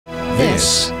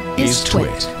This is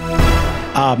TWiT.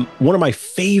 One of my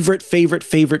favorite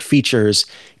features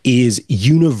is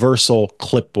Universal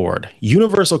Clipboard.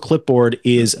 Universal Clipboard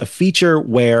is a feature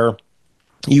where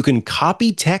you can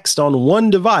copy text on one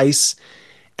device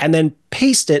and then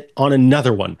paste it on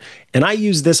another one. And I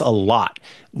use this a lot.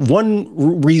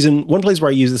 One place where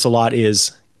I use this a lot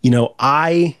is,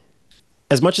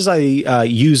 as much as I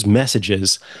use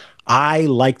messages, I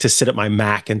like to sit at my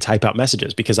Mac and type out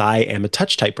messages because I am a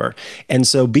touch typer. And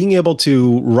so being able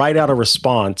to write out a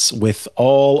response with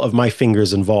all of my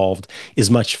fingers involved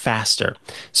is much faster.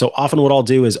 So often what I'll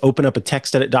do is open up a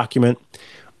text edit document,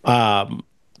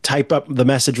 type up the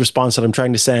message response that I'm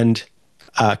trying to send,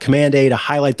 Command A to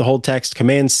highlight the whole text,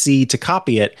 Command C to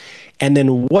copy it. And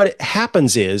then what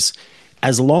happens is,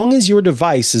 as long as your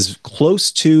device is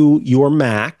close to your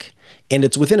Mac, and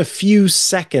it's within a few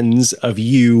seconds of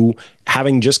you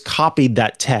having just copied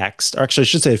that text, or actually I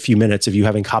should say a few minutes of you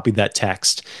having copied that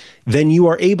text, then you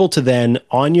are able to then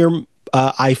on your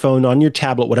iPhone, on your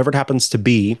tablet, whatever it happens to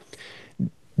be,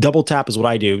 double tap is what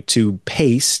I do to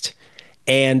paste,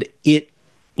 and it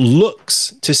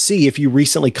looks to see if you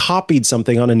recently copied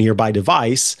something on a nearby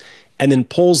device and then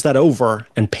pulls that over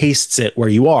and pastes it where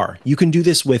you are. You can do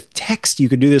this with text. You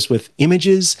can do this with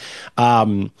images.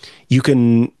 You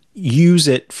can use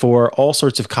it for all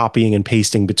sorts of copying and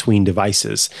pasting between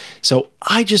devices. So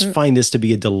I just find this to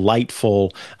be a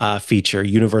delightful feature,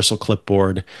 Universal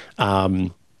Clipboard.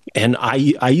 And I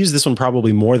use this one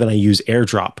probably more than I use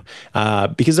AirDrop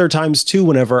because there are times too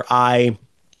whenever I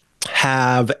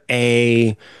have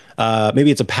a maybe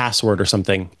it's a password or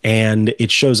something, and it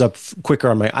shows up quicker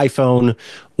on my iPhone,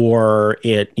 or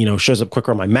it shows up quicker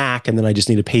on my Mac, and then I just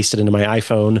need to paste it into my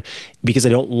iPhone because I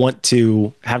don't want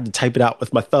to have to type it out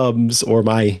with my thumbs or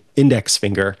my index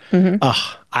finger.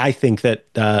 I think that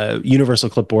Universal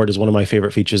Clipboard is one of my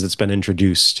favorite features that's been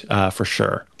introduced for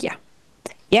sure.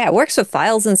 Yeah, it works with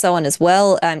files and so on as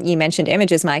well. You mentioned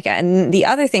images, Mikah. And the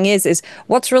other thing is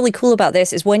what's really cool about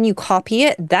this is when you copy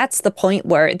it, that's the point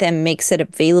where it then makes it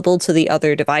available to the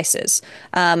other devices.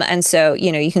 And so,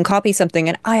 you can copy something,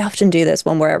 and I often do this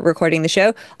when we're recording the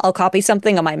show. I'll copy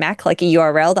something on my Mac, like a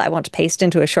URL that I want to paste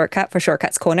into a shortcut for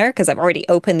Shortcuts Corner, because I've already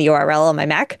opened the URL on my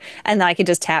Mac, and then I can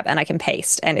just tap and I can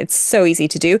paste. And it's so easy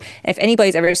to do. If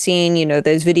anybody's ever seen,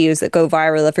 those videos that go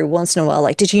viral every once in a while,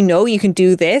 like, did you know you can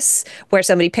do this? Where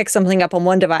somebody picks something up on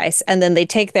one device and then they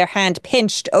take their hand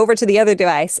pinched over to the other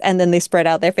device and then they spread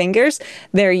out their fingers.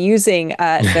 They're using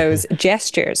those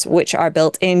gestures, which are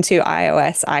built into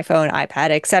iOS, iPhone, iPad,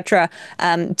 etc.,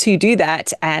 to do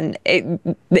that. And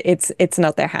it's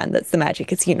not their hand that's the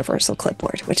magic. It's Universal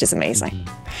Clipboard, which is amazing.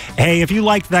 Hey, if you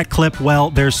liked that clip,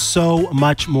 well, there's so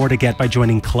much more to get by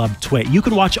joining Club TWiT. You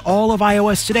can watch all of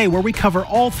iOS Today, where we cover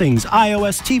all things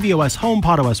iOS, tvOS,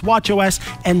 HomePodOS, watchOS,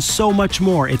 and so much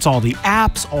more. It's all the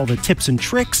apps, all the tips and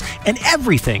tricks, and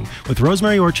everything with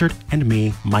Rosemary Orchard and me,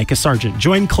 Mikah Sargent.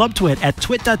 Join Club TWiT at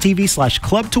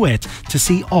twit.tv/clubtwit to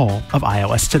see all of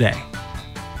iOS Today.